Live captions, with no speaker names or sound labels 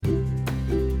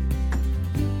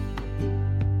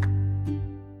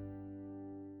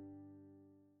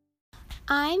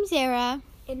I'm Zehra.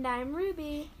 And I'm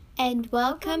Ruby. And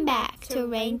welcome back to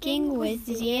Ranking with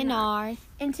ZNR.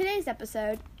 In today's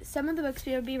episode, some of the books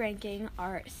we will be ranking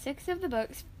are 6 of the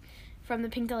books from the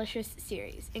Pinkalicious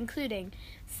series, including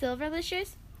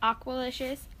Silverlicious,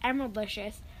 Aqualicious,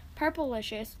 Emeraldlicious,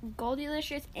 Purplelicious,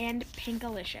 Goldilicious, and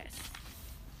Pinkalicious.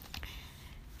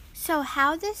 So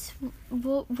how this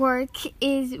will work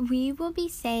is we will be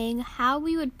saying how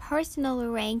we would personally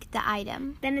rank the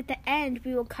item. Then at the end,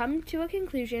 we will come to a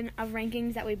conclusion of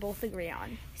rankings that we both agree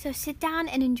on. So sit down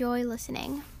and enjoy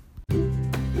listening.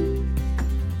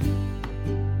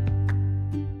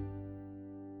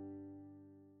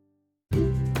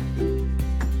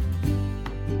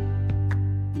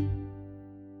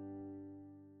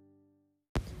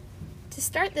 To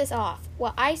start this off,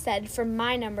 what I said for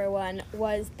my number one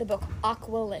was the book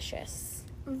Aqualicious.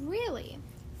 Really?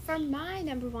 For my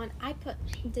number one, I put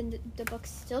the book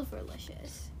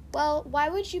Silverlicious. Well, why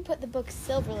would you put the book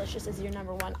Silverlicious as your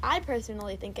number one? I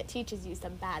personally think it teaches you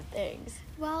some bad things.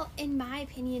 Well, in my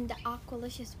opinion, the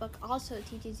Aqualicious book also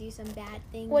teaches you some bad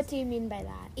things. What do you mean by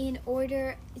that?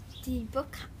 The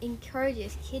book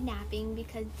encourages kidnapping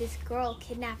because this girl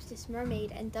kidnaps this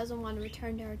mermaid and doesn't want to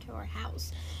return her to her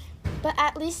house. But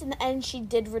at least in the end, she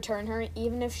did return her.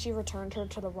 Even if she returned her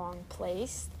to the wrong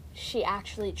place, she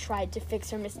actually tried to fix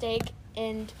her mistake,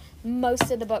 and most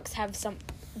of the books have some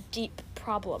deep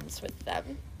problems with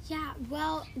them. Yeah,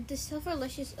 well, the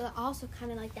Silverlicious are also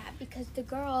kind of like that because the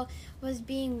girl was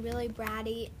being really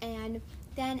bratty, and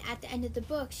then at the end of the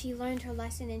book, she learned her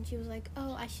lesson, and she was like,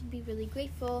 oh, I should be really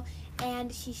grateful,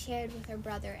 and she shared with her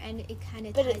brother, and it kind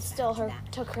of But it still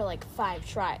took her like 5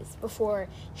 tries before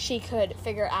she could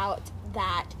figure out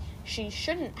that she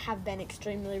shouldn't have been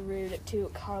extremely rude to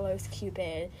Carlos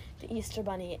Cupid, the Easter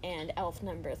Bunny, and elf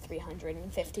number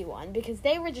 351, because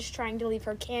they were just trying to leave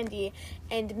her candy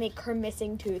and make her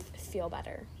missing tooth feel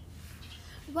better.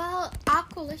 Well,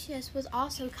 Aqualicious was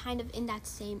also kind of in that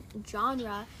same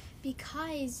genre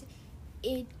because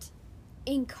it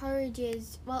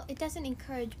encourages, well, it doesn't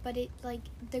encourage, but it, like,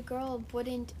 the girl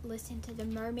wouldn't listen to the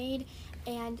mermaid,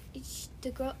 and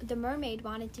the mermaid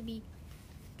wanted to be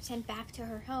sent back to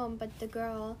her home, but the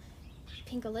girl,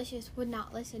 Pinkalicious, would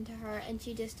not listen to her, and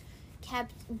she just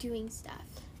kept doing stuff.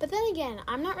 But then again,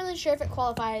 I'm not really sure if it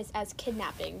qualifies as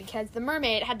kidnapping, because the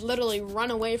mermaid had literally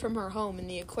run away from her home in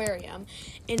the aquarium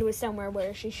and was somewhere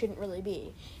where she shouldn't really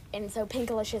be. And so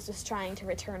Pinkalicious was trying to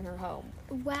return her home.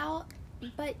 Well,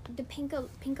 but the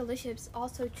Pinkalicious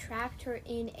also trapped her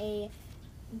in a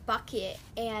bucket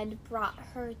and brought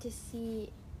her to see.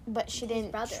 But she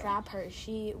didn't trap her.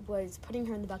 She was putting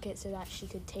her in the bucket so that she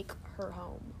could take her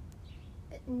home.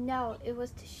 No, it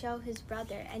was to show his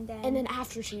brother, and then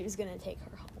after she was going to take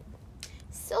her home.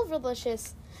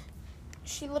 Silverlicious,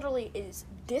 she literally is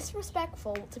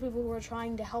disrespectful to people who are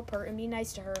trying to help her and be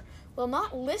nice to her, will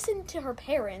not listen to her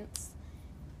parents,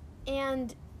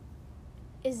 and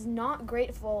is not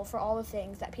grateful for all the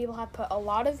things that people have put a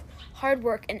lot of hard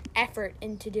work and effort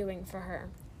into doing for her.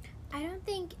 I don't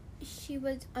think she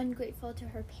was ungrateful to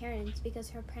her parents because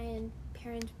her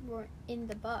parents were in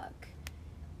the book.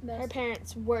 Her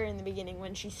parents were in the beginning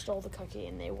when she stole the cookie,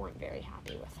 and they weren't very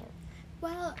happy with her.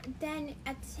 Well, then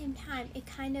at the same time,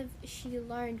 she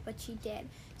learned what she did.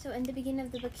 So in the beginning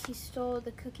of the book, she stole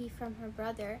the cookie from her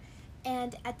brother,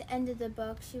 and at the end of the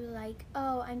book, she was like,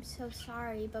 oh, I'm so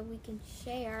sorry, but we can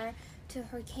share to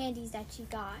her candies that she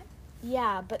got.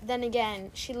 Yeah, but then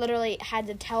again, she literally had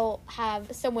to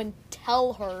have someone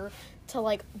tell her to,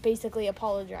 like, basically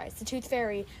apologize. The Tooth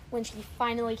Fairy, when she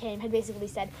finally came, had basically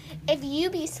said, if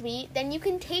you be sweet, then you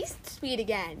can taste sweet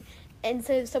again. And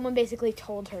so someone basically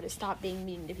told her to stop being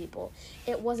mean to people.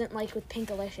 It wasn't like with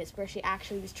Pinkalicious, where she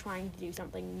actually was trying to do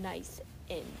something nice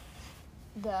in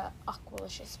the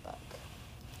Aqualicious book.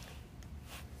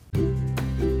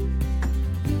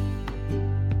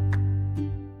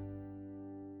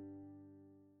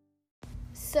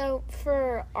 So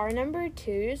for our number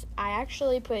 2s, I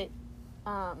actually put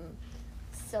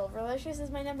Silverlicious as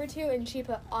my number 2, and she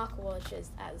put Aqualicious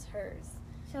as hers.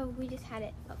 So we just had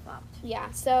it flip-flopped.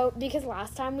 Yeah, so because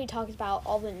last time we talked about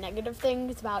all the negative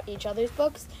things about each other's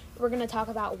books, we're going to talk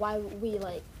about why we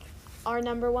like our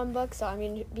number 1 book. So I'm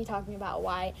going to be talking about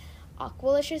why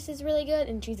Aqualicious is really good,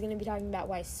 and she's going to be talking about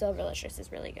why Silverlicious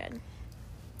is really good.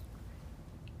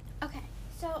 Okay,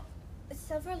 so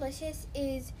Silverlicious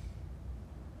is...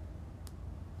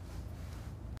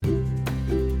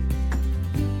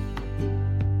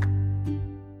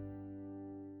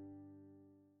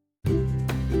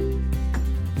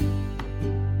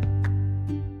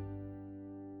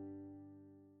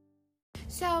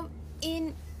 So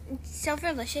in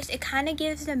Silverlicious, it kind of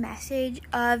gives the message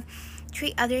of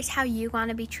treat others how you want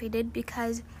to be treated,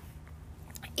 because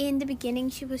in the beginning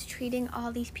she was treating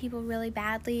all these people really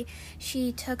badly.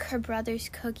 She took her brother's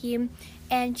cookie,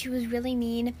 and she was really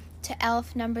mean to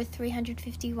elf number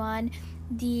 351,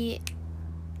 the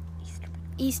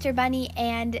Easter Bunny,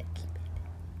 and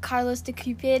Carlos the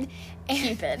Cupid.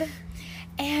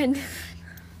 And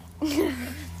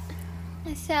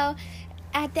so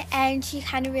at the end, she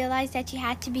kind of realized that she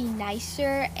had to be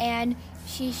nicer, and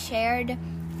she shared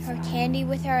her candy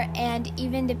with her, and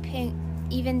even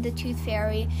the Tooth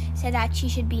Fairy said that she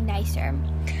should be nicer.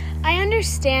 I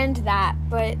understand that,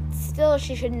 but still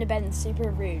she shouldn't have been super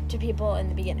rude to people in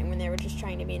the beginning when they were just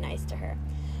trying to be nice to her.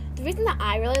 The reason that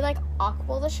I really like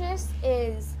Aqualicious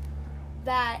is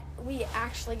that we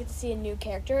actually get to see a new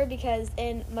character, because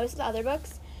in most of the other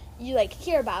books, you,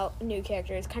 hear about new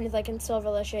characters, kind of like in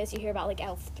Silverlicious, you hear about,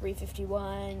 Elf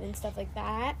 351 and stuff like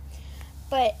that.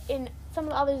 But in some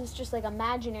of the others, it's just,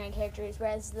 imaginary characters,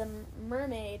 whereas the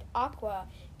mermaid, Aqua,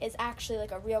 is actually,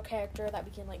 a real character that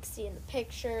we can, see in the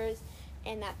pictures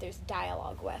and that there's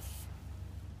dialogue with.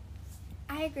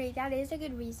 I agree. That is a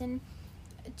good reason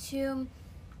to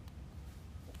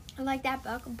like that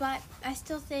book, but I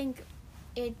still think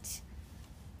it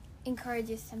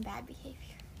encourages some bad behavior.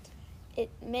 It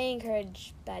may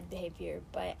encourage bad behavior,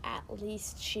 but at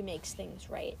least she makes things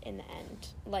right in the end.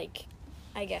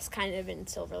 I guess kind of in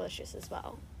Silverlicious as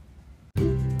well.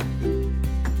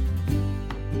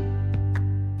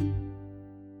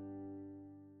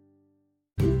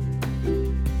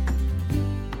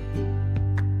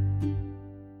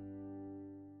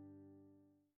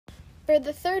 For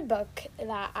the third book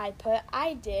that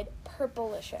I did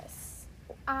Purplicious.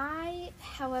 I,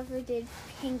 however, did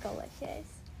Pinkalicious.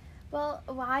 Well,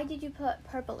 why did you put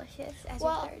Purplicious as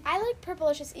your third? I like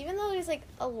Purplicious, even though there's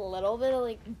a little bit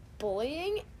of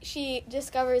bullying. She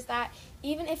discovers that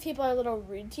even if people are a little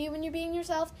rude to you when you're being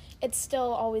yourself, it's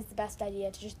still always the best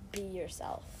idea to just be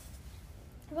yourself.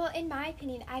 Well, in my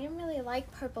opinion, I didn't really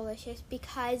like Purplicious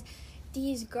because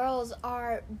these girls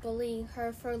are bullying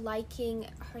her for liking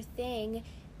her thing,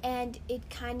 and it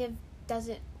kind of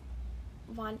doesn't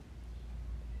want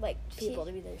people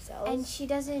to be themselves. And she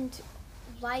doesn't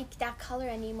like that color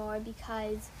anymore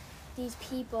because these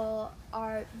people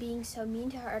are being so mean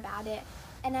to her about it.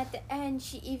 And at the end,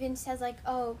 she even says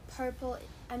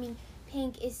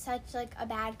pink is such a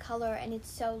bad color and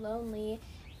it's so lonely,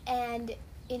 and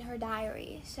in her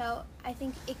diary. So I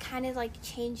think it kind of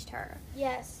changed her.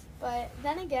 Yes, but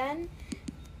then again,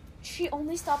 she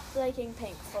only stopped liking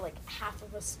pink for half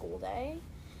of a school day.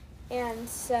 And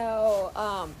so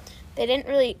they didn't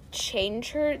really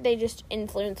change her. They just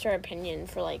influenced her opinion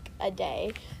for a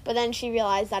day. But then she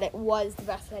realized that it was the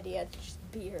best idea to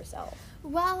just be herself.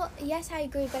 Well, yes, I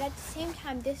agree. But at the same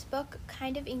time, this book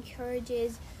kind of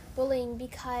encourages bullying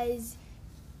because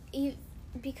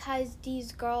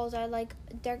these girls are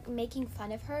they're making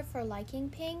fun of her for liking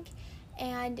pink,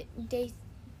 and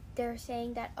they're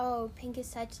saying that, pink is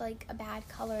such a bad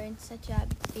color and such a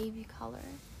baby color.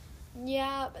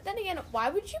 Yeah, but then again, why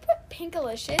would you put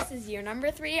Pinkalicious as your number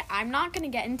 3? I'm not going to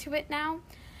get into it now,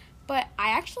 but I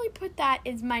actually put that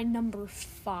as my number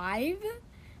 5,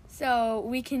 so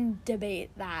we can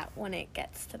debate that when it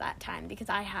gets to that time, because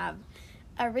I have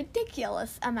a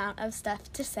ridiculous amount of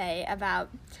stuff to say about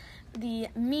the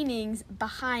meanings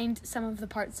behind some of the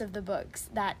parts of the books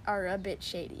that are a bit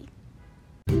shady.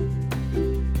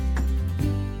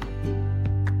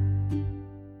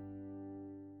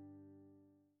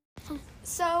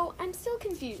 So, I'm still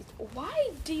confused. Why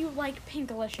do you like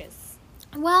Pinkalicious?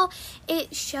 Well,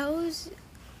 it shows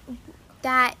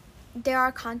that there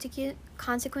are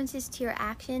consequences to your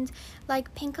actions.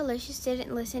 Pinkalicious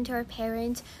didn't listen to her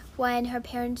parents when her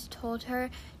parents told her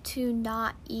to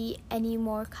not eat any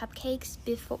more cupcakes,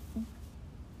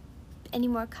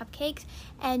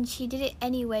 and she did it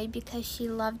anyway because she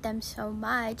loved them so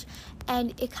much,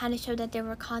 and it kind of showed that there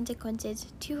were consequences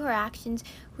to her actions,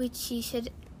 which she should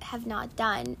have not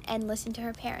done and listened to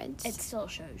her parents. It still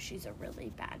shows she's a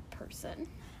really bad person.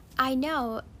 I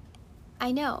know.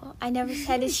 I never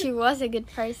said that she was a good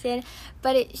person,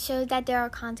 but it shows that there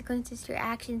are consequences to your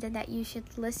actions and that you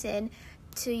should listen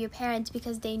to your parents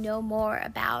because they know more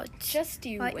about just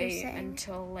you what wait you're saying.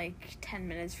 Until 10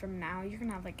 minutes from now. You're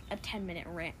gonna have a 10-minute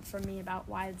rant from me about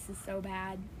why this is so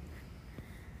bad.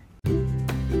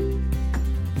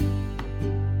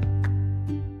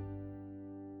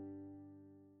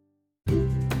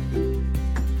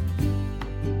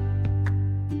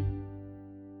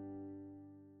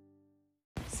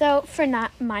 So for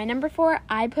my number 4,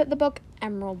 I put the book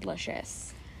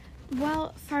Emeraldlicious.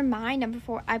 Well, for my number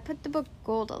 4, I put the book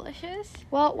Goldilicious.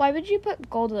 Well, why would you put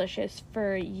Goldilicious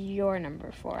for your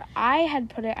number 4? I had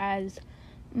put it as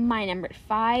my number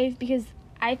 5 because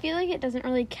I feel like it doesn't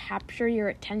really capture your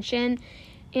attention.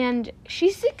 And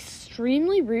she's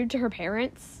extremely rude to her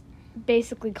parents,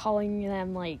 basically calling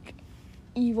them, like,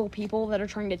 evil people that are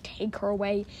trying to take her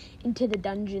away into the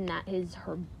dungeon that is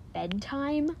her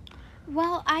bedtime.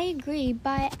 Well, I agree,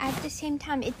 but at the same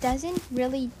time, it doesn't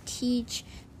really teach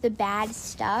the bad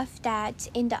stuff that's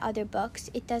in the other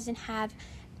books. It doesn't have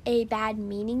a bad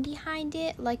meaning behind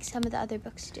it like some of the other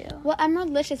books do. Well,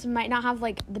 Emeraldicious might not have,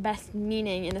 like, the best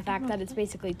meaning in the fact that it's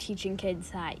basically teaching kids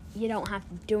that you don't have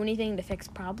to do anything to fix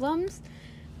problems,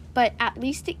 but at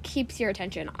least it keeps your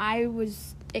attention. I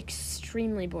was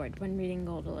extremely bored when reading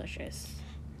Goldilicious.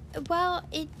 Well,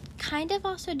 it kind of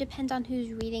also depends on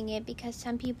who's reading it, because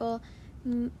some people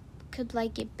could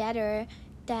like it better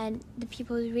than the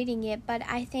people who's reading it, but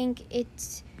I think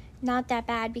it's not that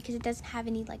bad because it doesn't have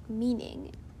any, like,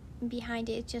 meaning behind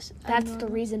it. It's just that's the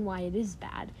reason why it is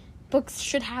bad. Books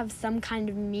should have some kind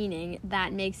of meaning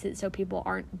that makes it so people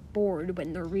aren't bored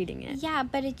when they're reading it. Yeah,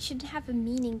 but it should have a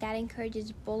meaning that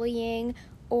encourages bullying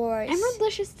or...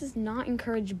 Emeraldicious does not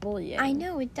encourage bullying. I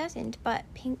know it doesn't, but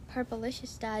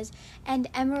Purplicious does. And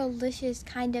Emeraldicious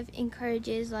kind of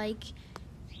encourages, like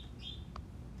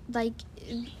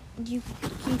you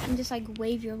can just, like,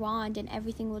 wave your wand and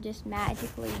everything will just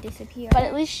magically disappear. But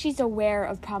at least she's aware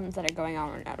of problems that are going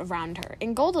on around her.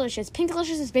 In Goldilicious,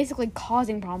 Pinkalicious is basically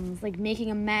causing problems, like making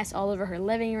a mess all over her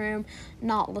living room,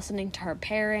 not listening to her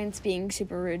parents, being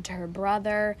super rude to her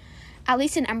brother. At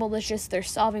least in Emeraldicious, they're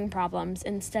solving problems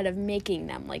instead of making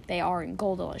them like they are in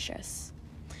Goldilicious.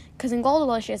 Because in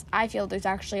Goldilicious, I feel there's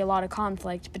actually a lot of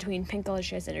conflict between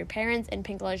Pinkalicious and her parents and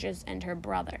Pinkalicious and her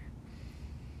brother.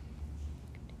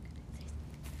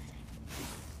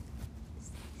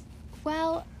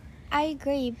 Well, I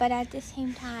agree, but at the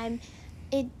same time,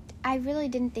 I really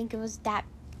didn't think it was that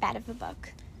bad of a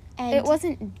book. And it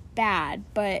wasn't bad,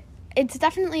 but it's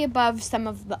definitely above some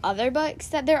of the other books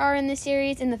that there are in the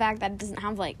series in the fact that it doesn't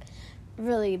have, like,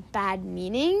 really bad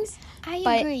meanings.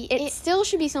 I agree. But it still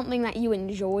should be something that you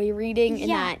enjoy reading and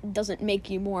that doesn't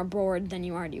make you more bored than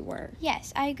you already were.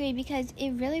 Yes, I agree, because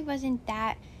it really wasn't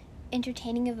that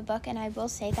entertaining of a book, and I will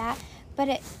say that.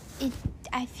 But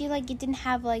I feel like it didn't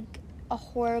have, like, a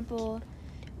horrible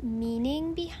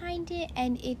meaning behind it,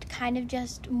 and it kind of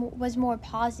just was more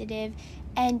positive,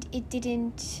 and it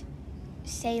didn't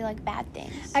say, like, bad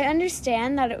things. I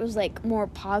understand that it was, like, more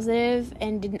positive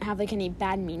and didn't have, like, any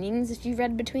bad meanings if you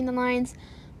read between the lines,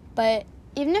 but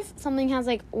even if something has,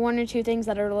 like, one or two things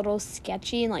that are a little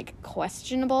sketchy and, like,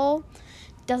 questionable,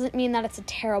 doesn't mean that it's a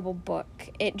terrible book.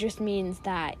 It just means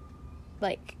that,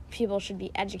 like, people should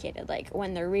be educated, like,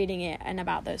 when they're reading it and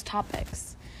about those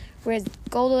topics. Whereas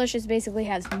Goldilicious basically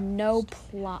has no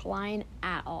plot line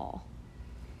at all.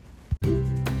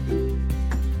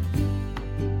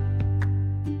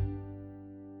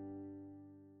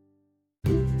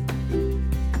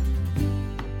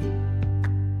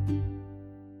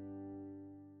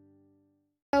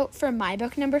 So for my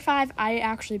book number 5, I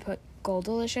actually put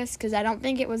Goldilicious because I don't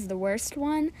think it was the worst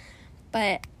one,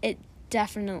 but it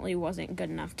definitely wasn't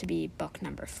good enough to be book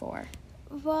number 4.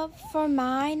 Well, for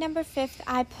my number 5,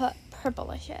 I put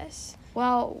Purplicious.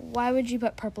 Well, why would you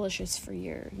put Purplicious for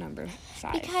your number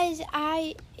 5? Because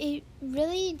I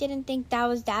really didn't think that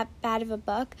was that bad of a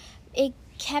book. It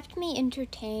kept me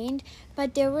entertained,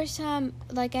 but there were some,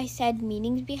 like I said,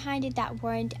 meanings behind it that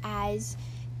weren't as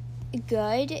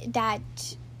good that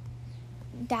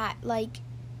like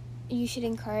you should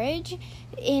encourage.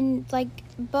 In, like,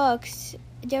 books,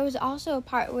 there was also a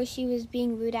part where she was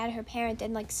being rude at her parents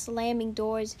and, like, slamming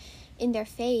doors in their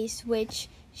face, which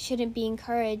shouldn't be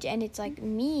encouraged, and it's, like,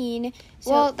 mean.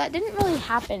 So, well, that didn't really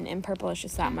happen in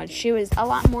Purplicious that much. She was a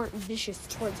lot more vicious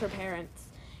towards her parents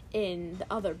in the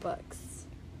other books.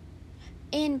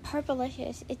 In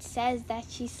Purplicious, it says that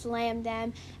she slammed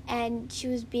them and she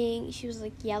was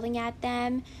like yelling at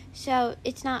them. So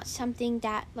it's not something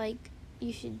that, like,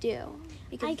 you should do.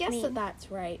 Because I guess that's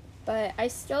right. But I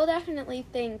still definitely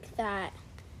think that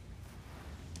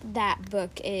that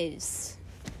book is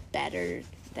better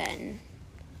than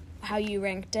how you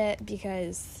ranked it,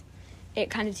 because it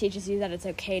kind of teaches you that it's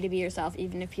okay to be yourself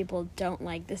even if people don't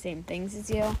like the same things as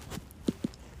you.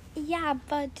 Yeah,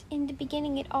 but in the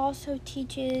beginning it also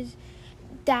teaches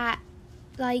that,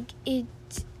 like,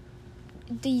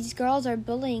 these girls are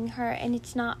bullying her and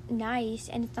it's not nice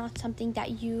and it's not something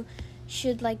that you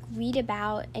should, like, read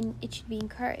about, and it should be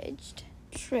encouraged.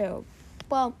 True.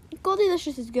 Well,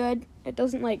 Goldilicious is good. It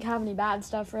doesn't, like, have any bad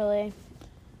stuff, really.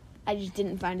 I just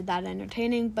didn't find it that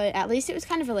entertaining, but at least it was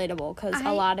kind of relatable because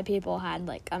a lot of people had,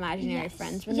 like, imaginary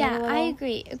friends when they were little. Yeah, I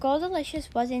agree.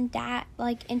 Goldilicious wasn't that,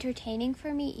 like, entertaining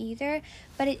for me either,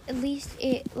 but at least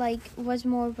it, like, was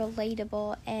more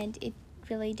relatable, and it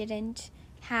really didn't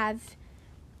have,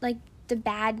 like, the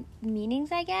bad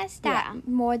meanings, I guess, that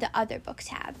more the other books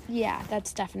have. Yeah,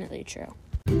 that's definitely true.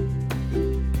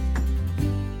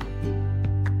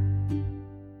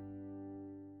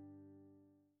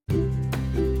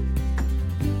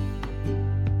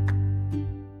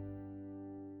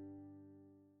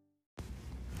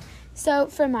 So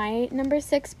for my number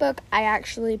 6 book, I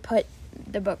actually put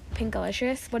the book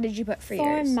Pinkalicious. What did you put for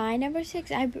yours? For my number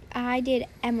 6, I did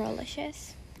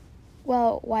Emeraldicious.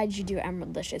 Well, why did you do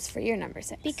Emeraldicious for your number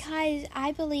 6? Because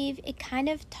I believe it kind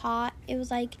of taught, it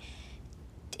was like,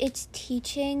 it's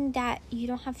teaching that you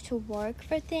don't have to work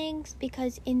for things,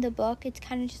 because in the book, it's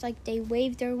kind of just like they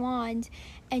wave their wands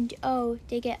and,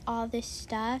 they get all this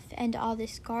stuff and all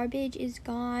this garbage is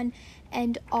gone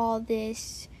and all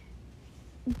this...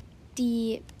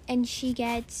 and she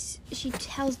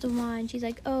tells the wand, she's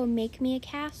like, make me a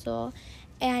castle,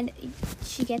 and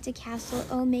she gets a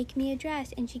castle. Make me a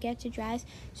dress, and she gets a dress.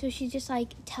 So she just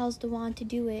like tells the wand to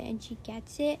do it, and she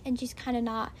gets it, and she's kind of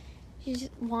not, she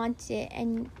just wants it,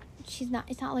 and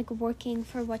it's not like working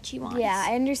for what she wants. Yeah,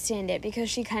 I understand it, because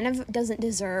she kind of doesn't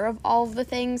deserve all of the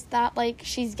things that, like,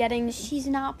 she's getting. She's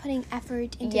not putting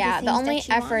effort into the only that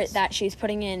she effort wants. that she's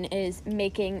putting in is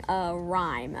making a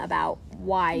rhyme about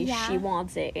why she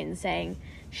wants it and saying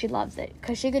she loves it,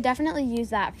 because she could definitely use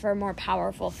that for more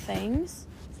powerful things.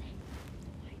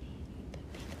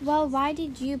 Well, why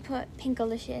did you put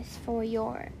Pinkalicious for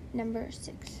your number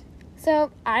 6?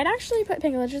 So I'd actually put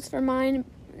Pinkalicious for mine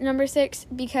number 6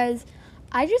 because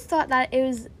I just thought that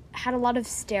it had a lot of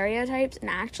stereotypes and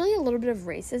actually a little bit of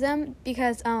racism,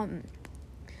 because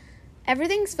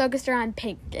everything's focused around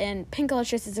pink, and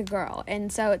Pinkalicious is a girl,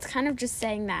 and so it's kind of just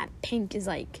saying that pink is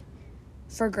like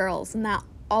for girls and that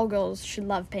all girls should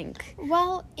love pink.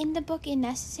 Well, in the book, it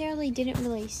necessarily didn't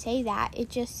really say that. It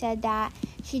just said that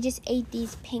she just ate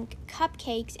these pink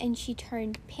cupcakes and she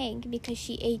turned pink because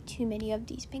she ate too many of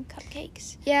these pink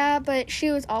cupcakes. Yeah, but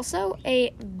she was also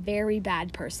a very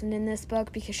bad person in this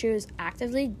book because she was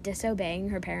actively disobeying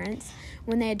her parents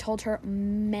when they had told her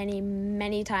many,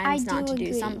 many times not to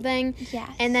do something.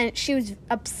 Yes. And then she was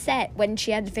upset when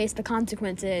she had to face the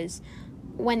consequences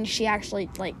when she actually,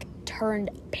 like,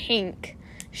 turned pink.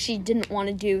 She didn't want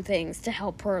to do things to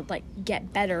help her, like,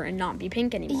 get better and not be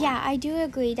pink anymore. Yeah, I do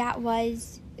agree. That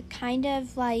was kind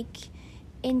of like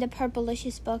in the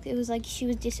Purplicious book, it was like she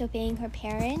was disobeying her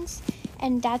parents.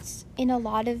 And that's in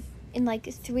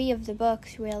like 3 of the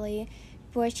books, really,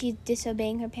 where she's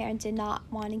disobeying her parents and not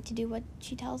wanting to do what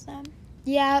she tells them.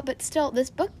 Yeah, but still, this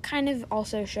book kind of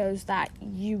also shows that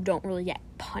you don't really get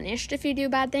punished if you do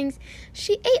bad things.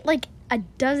 She ate, like, a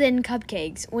dozen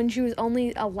cupcakes when she was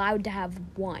only allowed to have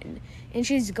 1. And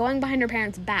she's going behind her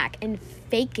parents' back and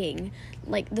faking,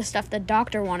 like, the stuff the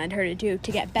doctor wanted her to do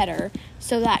to get better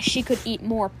so that she could eat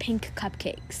more pink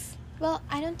cupcakes. Well,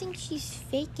 I don't think she's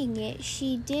faking it.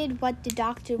 She did what the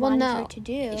doctor wanted her to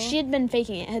do. She had been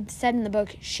faking it. It had said in the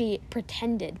book she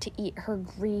pretended to eat her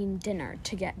green dinner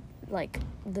to get, like,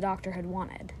 the doctor had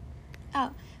wanted.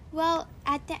 Oh, well,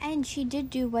 at the end, she did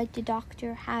do what the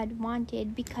doctor had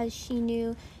wanted because she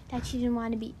knew that she didn't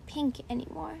want to be pink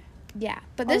anymore. Yeah,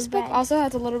 but this book also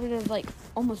has a little bit of, like,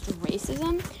 almost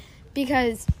racism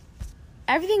because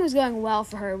everything was going well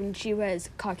for her when she was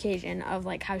Caucasian, of,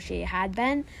 like, how she had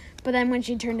been. But then when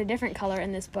she turned a different color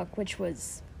in this book, which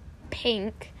was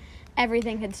pink,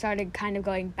 everything had started kind of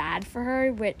going bad for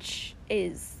her, which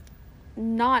is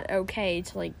not okay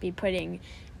to, like, be putting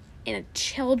in a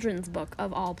children's book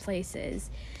of all places.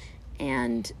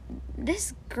 And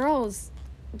this girl's,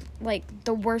 like,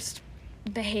 the worst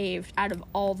behaved out of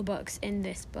all the books in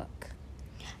this book.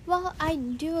 Well, I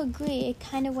do agree. It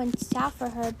kind of went south for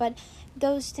her, but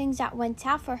those things that went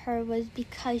south for her was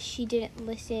because she didn't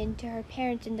listen to her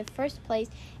parents in the first place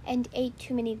and ate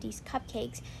too many of these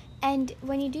cupcakes. And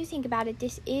when you do think about it,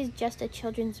 this is just a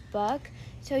children's book,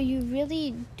 so you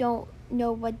really don't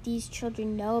know what these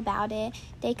children know about it.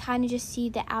 They kind of just see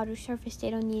the outer surface.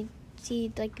 They don't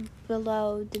see, like,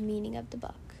 below the meaning of the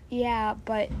book. Yeah,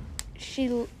 but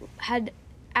she had,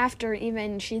 after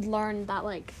even she'd learned that,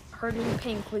 like, her being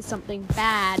pink was something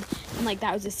bad and, like,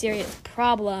 that was a serious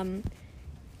problem,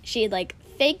 she had, like,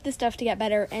 faked the stuff to get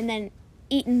better and then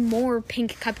eaten more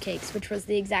pink cupcakes, which was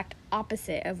the exact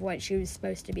opposite of what she was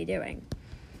supposed to be doing.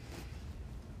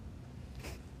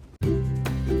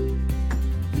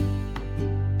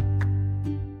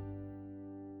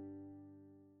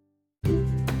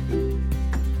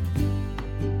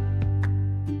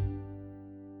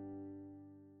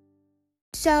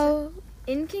 So,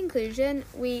 in conclusion,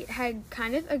 we had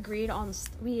kind of agreed on,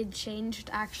 we had changed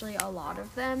actually a lot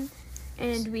of them,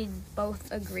 and we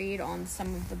both agreed on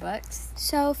some of the books.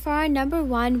 So for our number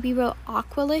 1, we wrote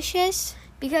Aqualicious.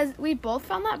 Because we both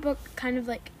found that book kind of,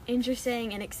 like,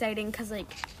 interesting and exciting because,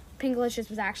 like, Pinkalicious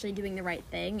was actually doing the right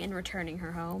thing and returning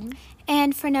her home.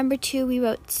 And for number 2, we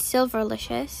wrote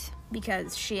Silverlicious.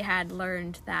 Because she had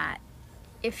learned that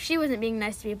if she wasn't being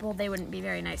nice to people, they wouldn't be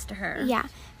very nice to her. Yeah.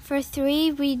 For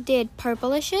 3, we did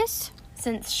Purplicious.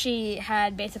 Since she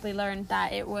had basically learned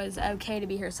that it was okay to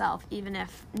be herself, even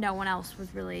if no one else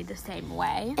was really the same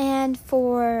way. And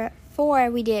for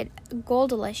 4, we did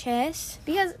Goldalicious.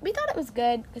 Because we thought it was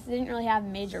good, because it didn't really have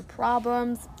major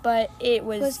problems, but it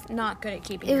was not good at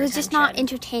keeping your attention. Just not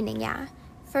entertaining, yeah.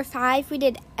 For 5, we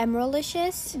did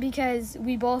Emeraldicious. Because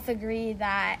we both agree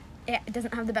that it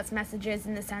doesn't have the best messages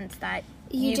in the sense that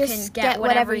you just can get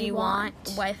whatever you want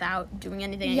without doing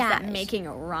anything except making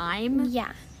a rhyme.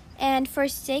 Yeah. And for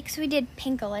 6, we did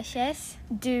Pinkalicious.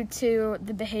 Due to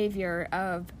the behavior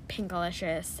of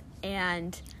Pinkalicious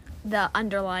and the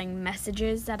underlying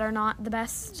messages that are not the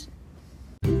best.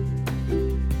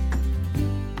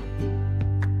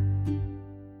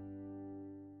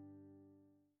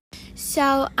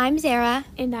 So, I'm Zehra.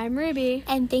 And I'm Ruby.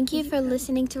 And thank you for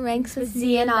listening to Ranks with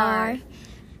Z and R.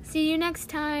 See you next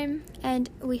time. And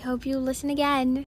we hope you listen again.